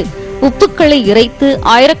திருத்தேரின் மீது உப்புக்களை இறைத்து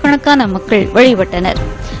ஆயிரக்கணக்கான மக்கள் வழிபட்டனர்.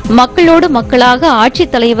 மக்களோடு மக்களாக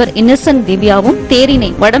ஆட்சித்தலைவர் இன்னசென்ட் திவ்யாவும் தேரினை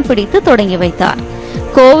வடம் பிடித்து தொடங்கி வைத்தார்.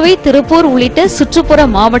 கோவை, திருப்பூர் உள்ளிட்ட சுற்றுப்புற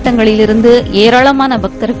மாவட்டங்களிலிருந்து ஏராளமான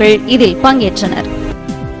பக்தர்கள் இதில் பங்கேற்றனர்.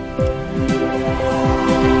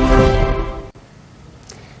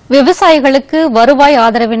 விவசாயிகளுக்கு வருவாய்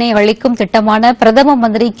ஆதரவினை அளிக்கும் திட்டமான பிரதம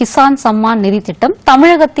மந்திரி கிசான் சம்மான் நிதி திட்டம்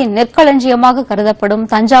தமிழகத்தின் நெற்களஞ்சியமாக கருதப்படும்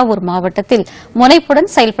தஞ்சாவூர் மாவட்டத்தில்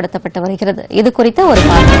முனைப்புடன் செயல்படுத்தப்பட்டு வருகிறது. இதுகுறித்த ஒரு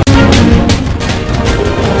பார்வை.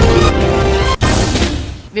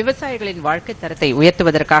 விவசாயிகளின் வாழ்க்கை தரத்தை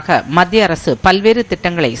உயர்த்துவதற்காக மத்திய அரசு பல்வேறு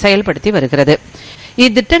திட்டங்களை செயல்படுத்தி வருகிறது.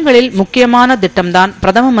 இத்திட்டங்களில் முக்கியமான திட்டம்தான்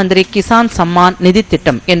பிரதம மந்திரி கிசான் சம்மான் நிதி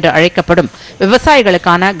திட்டம் என்று அழைக்கப்படும்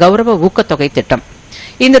விவசாயிகளுக்கான கௌரவ ஊக்கத்தொகை திட்டம்.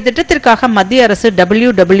 இந்த திட்டத்திற்காக மத்திய அரசு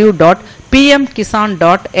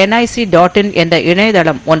www.pmkisan.nic.in என்ற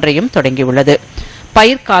இணையதளம் ஒன்றையும் தொடங்கியுள்ளது.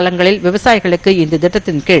 பயிர் காலங்களில் விவசாயிகளுக்கு இந்த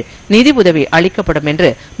திட்டத்தின் கீழ் நிதி உதவி அளிக்கப்படும்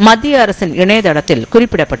என்று மத்திய அரசின் இணையதளத்தில்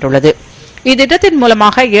குறிப்பிடப்பட்டுள்ளது. இத்திட்டத்தின்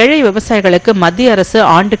மூலமாக ஏழை விவசாயிகளுக்கு மத்திய அரசு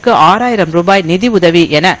ஆண்டுக்கு 6000 ரூபாய் நிதி உதவி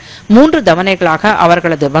என 3 தவணைகளாக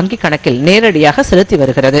அவர்களது வங்கிக் கணக்கில் நேரடியாக செலுத்தி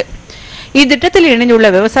வருகிறது. இத்திட்டத்தில் இணைந்துள்ள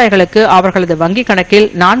விவசாயிகளுக்கு அவர்களது வங்கிக் கணக்கில்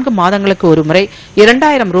 4 மாதங்களுக்கு ஒருமுறை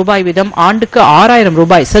 2000 ரூபாய் வீதம் ஆண்டுக்கு 6000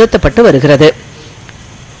 ரூபாய் செலுத்தப்பட்டு வருகிறது.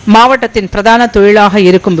 மாவட்டத்தின் பிரதான தொழிலாக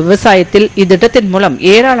இருக்கும் விவசாயத்தில் இத்திட்டத்தின் மூலம்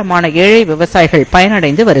ஏராளமான ஏழை விவசாயிகள்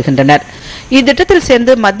பயனடைந்து வருகின்றனர். இத்திட்டத்தில்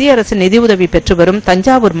சேர்ந்து மத்திய அரசின் நிதியுதவி பெற்று வரும்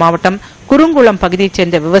தஞ்சாவூர் மாவட்டம் குறுங்குளம் பகுதியைச்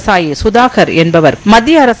சேர்ந்த விவசாயி சுதாகர் என்பவர்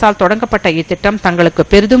மத்திய அரசால் தொடங்கப்பட்ட இத்திட்டம் தங்களுக்கு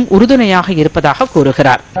பெரிதும் உறுதுணையாக இருப்பதாக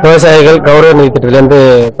கூறுகிறார். விவசாயிகள் கௌரவ நிதி திட்டத்திலிருந்து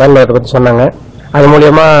பயன்படுத்த பற்றி சொன்னாங்க. அது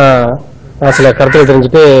மூலியமா சில கருத்துக்கள்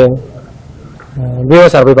தெரிஞ்சுட்டு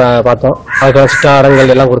விவசாய போய் பார்த்தோம். அதுக்கான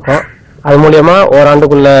சிட்டாரங்கள் எல்லாம் கொடுத்தோம். அது மூலியமா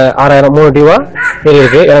ஓராண்டுக்குள்ள 6000 3 டிவா ஏறி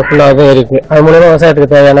இருக்கு. எனக்கு ஃபுல்லாக ஏறி இருக்கு. அது மூலியமா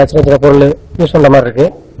விவசாயத்துக்கு தேவையான சின்ன சின்ன பொருள் யூஸ் பண்ற மாதிரி இருக்கு.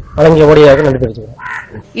 வழங்கிய முடியாது நன்றி தெரிவிச்சுக்கிறேன்.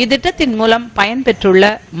 இத்திட்டத்தின் மூலம் பயன்பெற்றுள்ள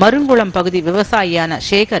மருங்குளம் பகுதி விவசாயியான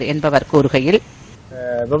சேகர் என்பவர் கூறுகையில்,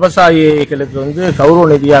 விவசாயிகளுக்கு கௌரவ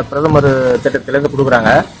நிதியா பிரதமர் திட்டத்திலிருந்து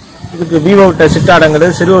கொடுக்குறாங்க. இதுக்கு விவோ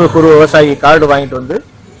சிட்டாடங்கள் சிறு குறு விவசாயி கார்டு வாங்கிட்டு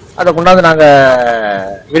அதை கொண்டாந்து நாங்க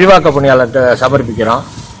விரிவாக்க பணியாளர்கிட்ட சமர்ப்பிக்கிறோம்.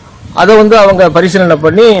 அதை அவங்க பரிசீலனை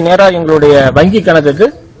பண்ணி நேரா எங்களுடைய வங்கி கணக்குக்கு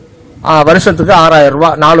வருஷத்துக்கு 6000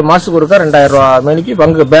 ரூபாய் 4 மாசத்துக்கு ஒருக்கா 2000 ரூபாய் மேனிக்கு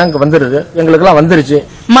பேங்க் வந்துருது. எங்களுக்கு எல்லாம் வந்துருச்சு.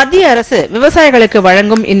 மத்திய அரசு விவசாயிகளுக்கு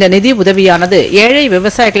வழங்கும் இந்த நிதி உதவியானது ஏழை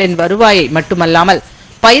விவசாயிகளின் வருவாயை மட்டுமல்லாமல்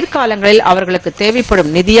பயிர்காலங்களில் அவர்களுக்கு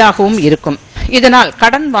தேவைப்படும் நிதியாகவும் இருக்கும். இதனால்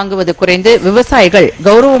கடன் வாங்குவது குறைந்து விவசாயிகள்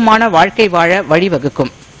கௌரவமான வாழ்க்கை வாழ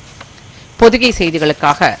வழிவகுக்கும். பொதிகை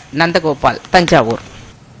செய்திகளுக்காக நந்தகோபால், தஞ்சாவூர்.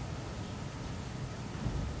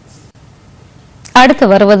 அடுத்து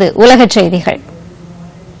வருவது உலகச் செய்திகள்.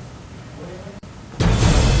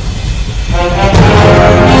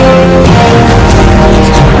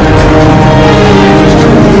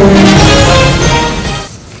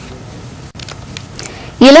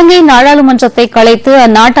 இலங்கை நாடாளுமன்றத்தை கலைத்து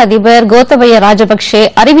அந்நாட்டு அதிபர் கோத்தபய ராஜபக்சே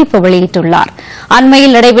அறிவிப்பு வெளியிட்டுள்ளார்.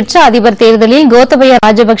 அண்மையில் நடைபெற்ற அதிபர் தேர்தலில் கோத்தபய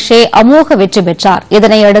ராஜபக்சே அமோக வெற்றி பெற்றார்.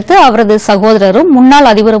 இதனையடுத்து அவரது சகோதரரும் முன்னாள்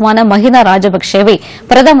அதிபருமான மஹிந்த ராஜபக்சேவை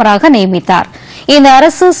பிரதமராக நியமித்தார். இந்த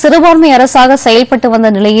அரசு சிறுபான்மை அரசாக செயல்பட்டு வந்த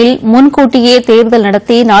நிலையில் முன்கூட்டியே தேர்தல்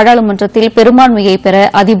நடத்தி நாடாளுமன்றத்தில் பெரும்பான்மையை பெற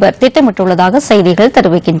அதிபர் திட்டமிட்டுள்ளதாக செய்திகள்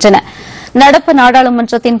தெரிவிக்கின்றன. நடப்பு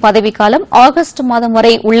நாடாளுமன்றத்தின் பதவிக்காலம் ஆகஸ்ட் மாதம்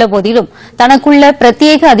வரை உள்ளபோதிலும் தனக்குள்ள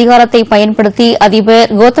பிரத்யேக அதிகாரத்தை பயன்படுத்தி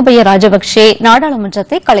அதிபர் கோத்தபய ராஜபக்சே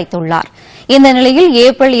நாடாளுமன்றத்தை கலைத்துள்ளார். இந்த நிலையில்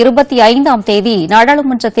ஏப்ரல் 25ஆம் தேதி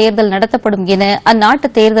நாடாளுமன்ற தேர்தல் நடத்தப்படும் என அந்நாட்டு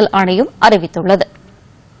தேர்தல் ஆணையம் அறிவித்துள்ளது.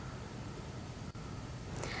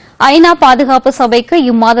 ஐநா பாதுகாப்பு சபைக்கு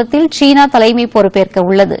இம்மாதத்தில் சீனா தலைமை பொறுப்பேற்க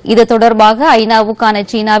உள்ளது. இது தொடர்பாக ஐநாவுக்கான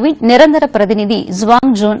சீனாவின் நிரந்தர பிரதிநிதி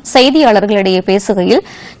ஜுவாங் ஜூன் செய்தியாளர்களிடையே பேசுகையில்,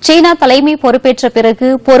 சீனா தலைமை பொறுப்பேற்ற பிறகு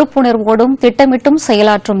பொறுப்புணர்வோடும் திட்டமிட்டும்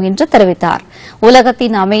செயலாற்றும் என்று தெரிவித்தார்.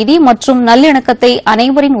 உலகத்தின் அமைதி மற்றும் நல்லிணக்கத்தை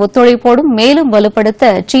அனைவரின் ஒத்துழைப்போடும் மேலும்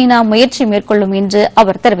வலுப்படுத்த சீனா முயற்சி மேற்கொள்ளும் என்று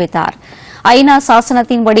அவர் தெரிவித்தார். ஐநா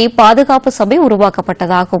சாசனத்தின்படி பாதுகாப்பு சபை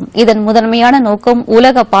உருவாக்கப்பட்டதாகும். இதன் முதன்மையான நோக்கம்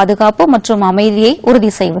உலக பாதுகாப்பு மற்றும் அமைதியை உறுதி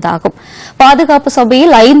செய்வதாகும். பாதுகாப்பு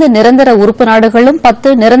சபையில் 5 நிரந்தர உறுப்பு நாடுகளும்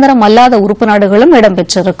 10 நிரந்தரம் அல்லாத உறுப்பு நாடுகளும்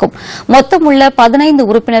இடம்பெற்றிருக்கும். மொத்தமுள்ள 15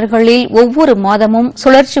 உறுப்பினர்களில் ஒவ்வொரு மாதமும்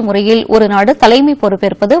சுழற்சி முறையில் ஒரு நாடு தலைமை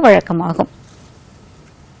பொறுப்பேற்பது வழக்கமாகும்.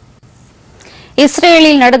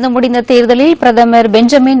 இஸ்ரேலில் நடந்து முடிந்த தேர்தலில் பிரதமர்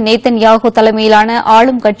பெஞ்சமின் நேத்தன்யாகு தலைமையிலான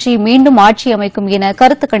ஆளும் கட்சி மீண்டும் ஆட்சி அமைக்கும் என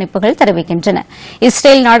கருத்து கணிப்புகள் தெரிவிக்கின்றன.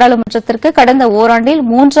 இஸ்ரேல் நாடாளுமன்றத்திற்கு கடந்த ஓராண்டில்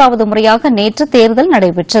 3வது முறையாக நேற்று தேர்தல்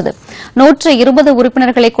நடைபெற்றது. 120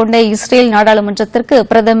 உறுப்பினர்களை கொண்ட இஸ்ரேல் நாடாளுமன்றத்திற்கு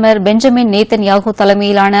பிரதமர் பெஞ்சமின் நேத்தன்யாகு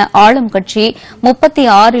தலைமையிலான ஆளும் கட்சி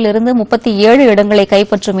 36லிருந்து 37 இடங்களை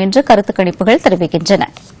கைப்பற்றும் என்று கருத்து கணிப்புகள் தெரிவிக்கின்றன.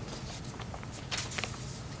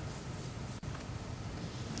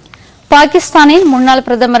 பாகிஸ்தானின் முன்னாள்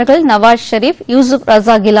பிரதமர்கள் நவாஸ் ஷெரீப், யூசுப்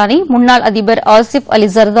ரசா கிலானி, முன்னாள் அதிபர் ஆசிப் அலி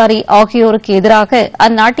ஜர்தாரி ஆகியோருக்கு எதிராக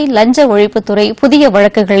அந்நாட்டின் லஞ்ச ஒழிப்புத்துறை புதிய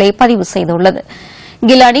வழக்குகளை பதிவு செய்துள்ளது.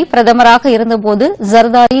 கிலானி பிரதமராக இருந்தபோது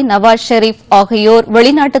ஜர்தாரி, நவாஸ் ஷெரீப் ஆகியோர்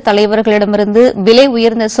வெளிநாட்டு தலைவர்களிடமிருந்து விலை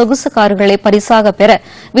உயர்ந்த சொகுசு கார்களை பரிசாக பெற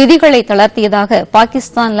விதிகளை தளர்த்தியதாக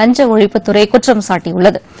பாகிஸ்தான் லஞ்ச ஒழிப்புத்துறை குற்றம்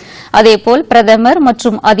சாட்டியுள்ளது. அதேபோல் பிரதமர்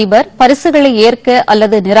மற்றும் அதிபர் பரிசுகளை ஏற்க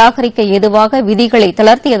அல்லது நிராகரிக்க ஏதுவாக விதிகளை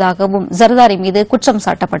தளர்த்தியதாகவும் ஜர்தாரி மீது குற்றம்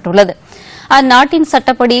சாட்டப்பட்டுள்ளது. அந்நாட்டின்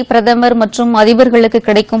சட்டப்படி பிரதமர் மற்றும் அதிபர்களுக்கு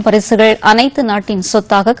கிடைக்கும் பரிசுகள் அனைத்து நாட்டின்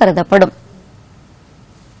சொத்தாக கருதப்படும்.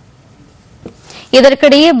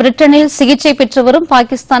 இதற்கிடையே பிரிட்டனில் சிகிச்சை பெற்று வரும்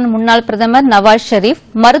பாகிஸ்தான் முன்னாள் பிரதமர் நவாஸ் ஷெரீப்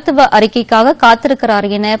மருத்துவ அறிக்கைக்காக காத்திருக்கிறார்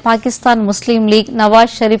என பாகிஸ்தான் முஸ்லீம் லீக்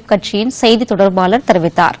நவாஸ் ஷெரீப் கட்சியின் செய்தி தொடர்பாளர்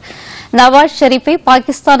தெரிவித்தார். நவாஸ் ஷெரீப்பை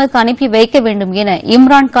பாகிஸ்தானுக்கு அனுப்பி வைக்க வேண்டும் என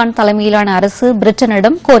இம்ரான்கான் தலைமையிலான அரசு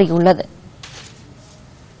பிரிட்டனிடம் கோரியுள்ளது.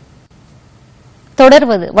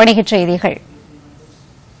 தொடர்வது வணிகச் செய்திகள்.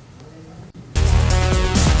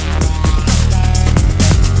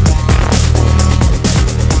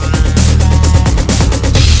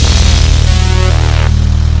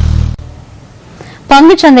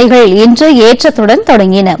 பங்குச்சந்தைகள் இன்று ஏற்றத்துடன்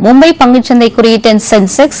தொடங்கின. மும்பை பங்குச்சந்தை குறியீட்டின்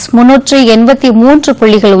சென்செக்ஸ் 383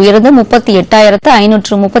 புள்ளிகள் உயர்ந்து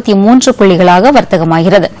 38,533 புள்ளிகளாக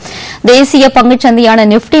வர்த்தகமாகிறது. தேசிய பங்குச்சந்தையான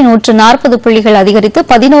நிப்டி 140 புள்ளிகள் அதிகரித்து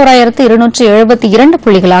 11,272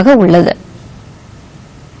 புள்ளிகளாக உள்ளது.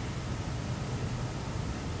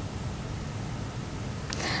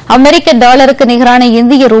 அமெரிக்க டாலருக்கு நிகரான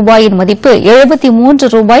இந்திய ரூபாயின் மதிப்பு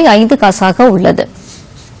 73 ரூபாய் 5 காசாக உள்ளது.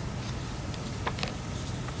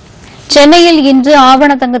 சென்னையில் இன்று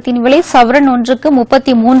ஆவண தங்கத்தின் விலை சவரன் ஒன்றுக்கு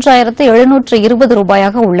 33,720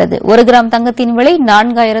 ரூபாயாக உள்ளது. 1 கிராம் தங்கத்தின் விலை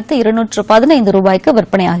 4,215 ரூபாய்க்கு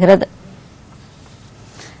விற்பனையாகிறது.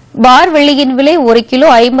 பார் வெள்ளியின் விலை 1 கிலோ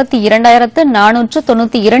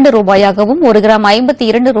 52,492 ரூபாயாகவும் 1 கிராம்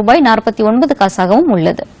 52 ரூபாய் 49 காசாகவும்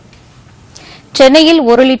உள்ளது. சென்னையில்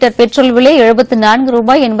 1 லிட்டர் பெட்ரோல் விலை 74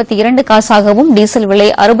 ரூபாய் 82 காசாகவும் டீசல்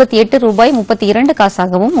விலை 68 ரூபாய் 32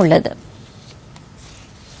 காசாகவும் உள்ளது.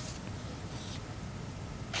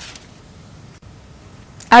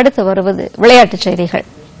 அடுத்து வருவது விளையாட்டுச் செய்திகள்.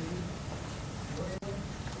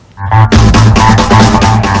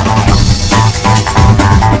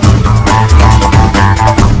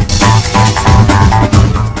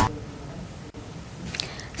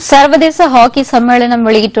 சர்வதேச ஹாக்கி சம்மேளனம்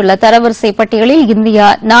வெளியிட்டுள்ள தரவரிசை பட்டியலில் இந்தியா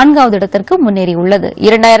 4வது இடத்திற்கு முன்னேறியுள்ளது.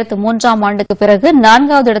 2003ஆம் ஆண்டுக்கு பிறகு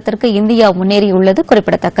 4வது இடத்திற்கு இந்தியா முன்னேறியுள்ளது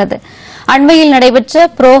குறிப்பிடத்தக்கது. அண்மையில் நடைபெற்ற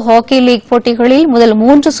புரோ ஹாக்கி லீக் போட்டிகளில் முதல்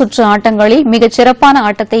 3 சுற்று ஆட்டங்களில் மிகச் சிறப்பான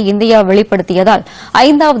ஆட்டத்தை இந்தியா வெளிப்படுத்தியதால்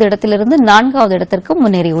 5வது இடத்திலிருந்து 4வது இடத்திற்கு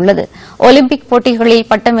முன்னேறியுள்ளது. ஒலிம்பிக் போட்டிகளில்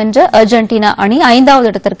பட்டம் வென்ற அர்ஜென்டினா அணி 5வது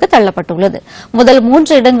இடத்திற்கு தள்ளப்பட்டுள்ளது. முதல்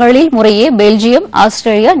 3 இடங்களில் முறையே பெல்ஜியம்,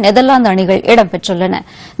 ஆஸ்திரேலியா, நெதர்லாந்து அணிகள் இடம்பெற்றுள்ளன.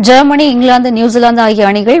 ஜெர்மனி, இங்கிலாந்து, நியூசிலாந்து ஆகிய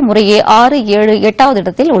அணிகள் முறையே 6, 7, 8வது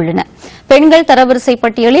இடத்தில் உள்ளன. பெண்கள் தரவரிசை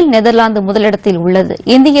பட்டியலில் நெதர்லாந்து முதலிடத்தில் உள்ளது.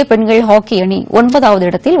 இந்திய பெண்கள் ஹாக்கி அணி 9வது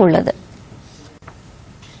இடத்தில் உள்ளது.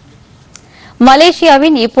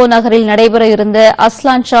 மலேசியாவின் இப்போ நகரில் நடைபெற இருந்த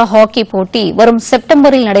அஸ்லான் ஷா ஹாக்கி போட்டி வரும்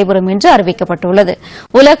செப்டம்பரில் நடைபெறும் என்று அறிவிக்கப்பட்டுள்ளது.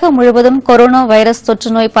 உலகம் முழுவதும் கொரோனா வைரஸ்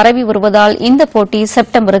தொற்றுநோய் பரவி வருவதால் இந்த போட்டி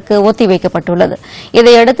செப்டம்பருக்கு ஒத்திவைக்கப்பட்டுள்ளது.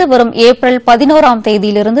 இதையடுத்து வரும் ஏப்ரல் 11ஆம்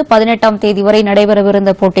தேதியிலிருந்து 18ஆம் தேதி வரை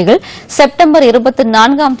நடைபெறவிருந்த போட்டிகள் செப்டம்பர்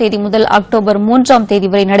 24ஆம் தேதி முதல் அக்டோபர் 3ஆம் தேதி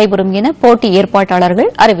வரை நடைபெறும் என போட்டி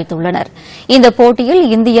ஏற்பாட்டாளர்கள் அறிவித்துள்ளனர். இந்த போட்டியில்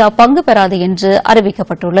இந்தியா பங்கு பெறாது என்று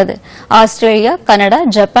அறிவிக்கப்பட்டுள்ளது. ஆஸ்திரேலியா, கனடா,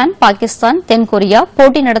 ஜப்பான், பாகிஸ்தான், தென்கொரியா,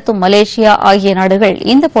 போட்டி நடத்தும் மலேசியா ஆகிய நாடுகள்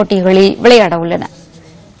இந்த போட்டிகளில் விளையாட உள்ளன.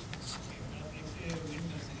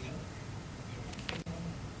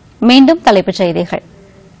 மீண்டும் தலைப்புச் செய்திகள்.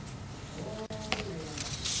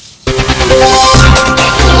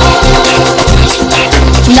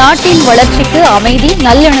 நாட்டின் வளர்ச்சிக்கு அமைதி,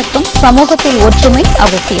 நல்லிணக்கம், சமூகத்தில் ஒற்றுமை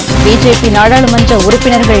அவசியம். பிஜேபி நாடாளுமன்ற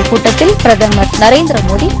உறுப்பினர்கள் கூட்டத்தில் பிரதமர் நரேந்திர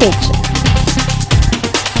மோடி பேச்சு.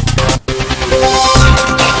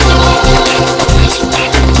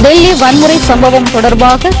 டெல்லி வன்முறை சம்பவம்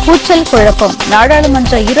தொடர்பாக கூச்சல் குழப்பம்.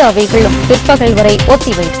 நாடாளுமன்ற இரு அவைகளும் பிற்பகல் வரை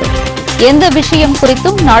ஒத்திவைப்பு. எந்த விஷயம்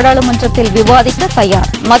குறித்தும் நாடாளுமன்றத்தில் விவாதிக்க தயார்.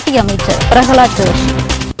 மத்திய அமைச்சர் பிரகலாத் ஜோஷி.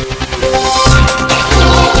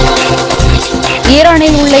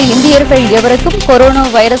 ஈரானில் உள்ள இந்தியர்கள் எவருக்கும் கொரோனா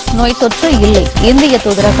வைரஸ் நோய் தொற்று இல்லை. இந்திய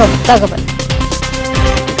தூதரகம் தகவல்.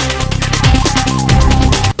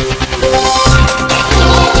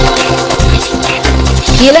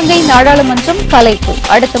 இலங்கை நாடாளுமன்றம் கலைப்பு.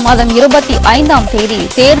 அடுத்த மாதம் 25ஆம் தேதி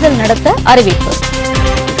தேர்தல் நடத்த அறிவிப்பு.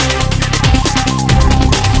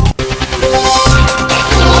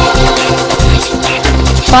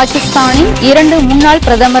 பாகிஸ்தானின் 2 முன்னாள்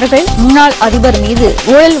பிரதமர்கள், முன்னாள் அதிபர் மீது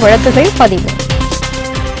ஊழல் வழக்குகள் பதிவு.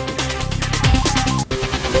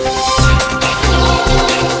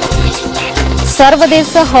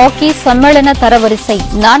 சர்வதேச ஹாக்கி சம்மேளன தரவரிசை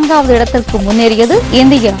 4வது இடத்திற்கு முன்னேறியது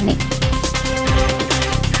இந்திய அணி.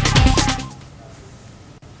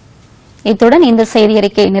 இத்துடன் இந்த செய்தி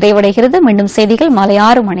அறிக்கை நிறைவடைகிறது. மீண்டும் செய்திகள் மாலை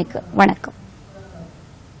 6 மணிக்கு. வணக்கம்.